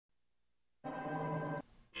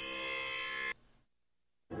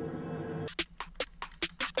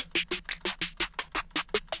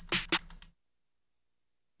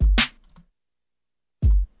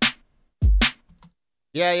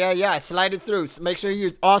Yeah. Slide it through. Make sure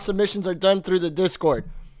all submissions are done through the Discord.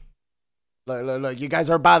 Look. You guys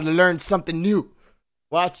are about to learn something new.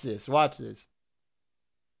 Watch this.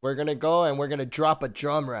 We're going to go and we're going to drop a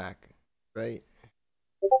drum rack. Right?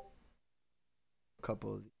 A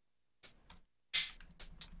couple of these.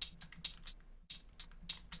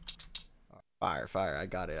 Fire. I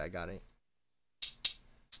got it. I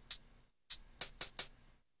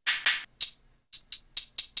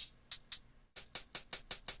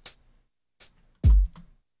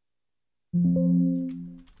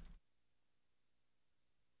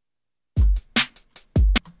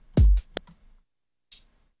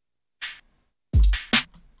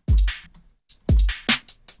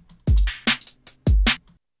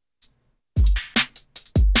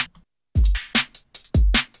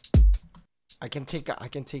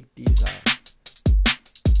can take these out.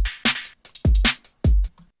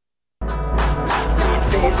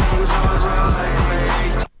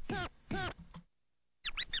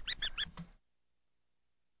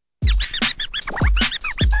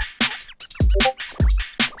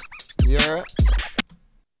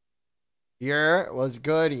 Was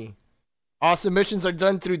goody. All submissions are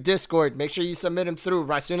done through Discord. Make sure you submit them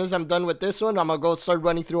through. As soon as I'm done with this one, I'm gonna go start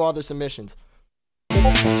running through all the submissions.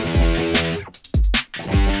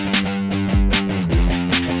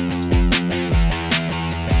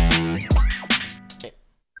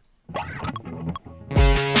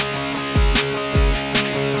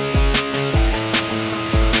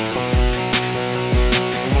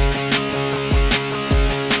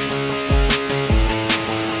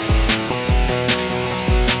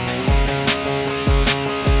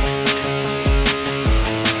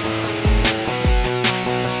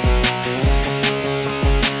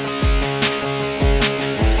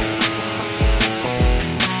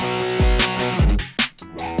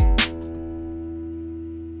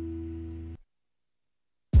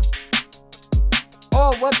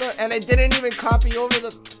 And I didn't even copy over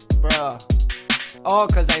the... Bruh. Oh,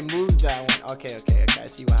 because I moved that one. Okay. I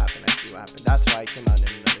see what happened. That's why I came out in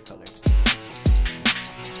another color.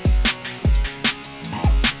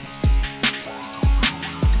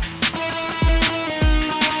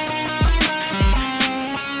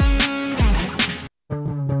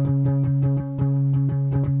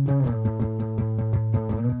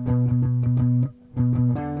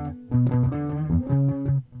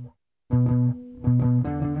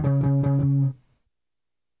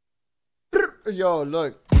 Yo,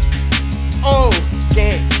 look. Oh,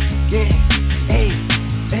 gang. Hey.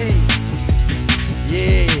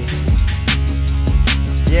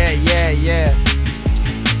 Yeah.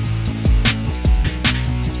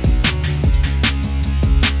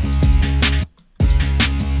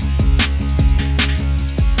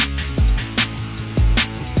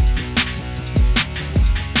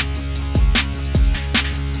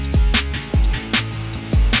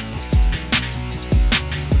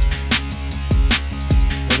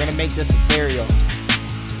 We're gonna make this a burial.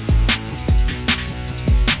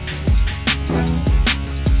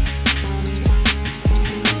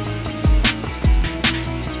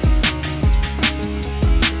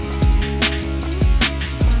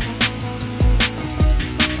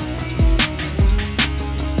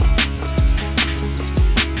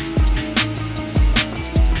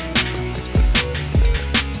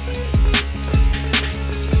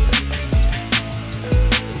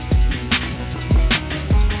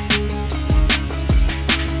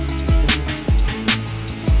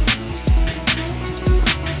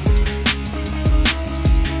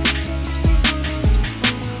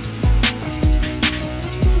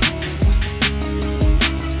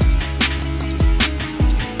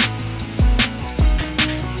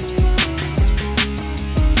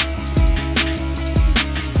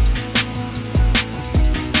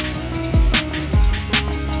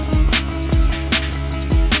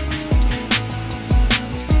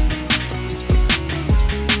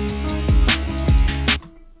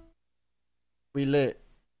 We lit.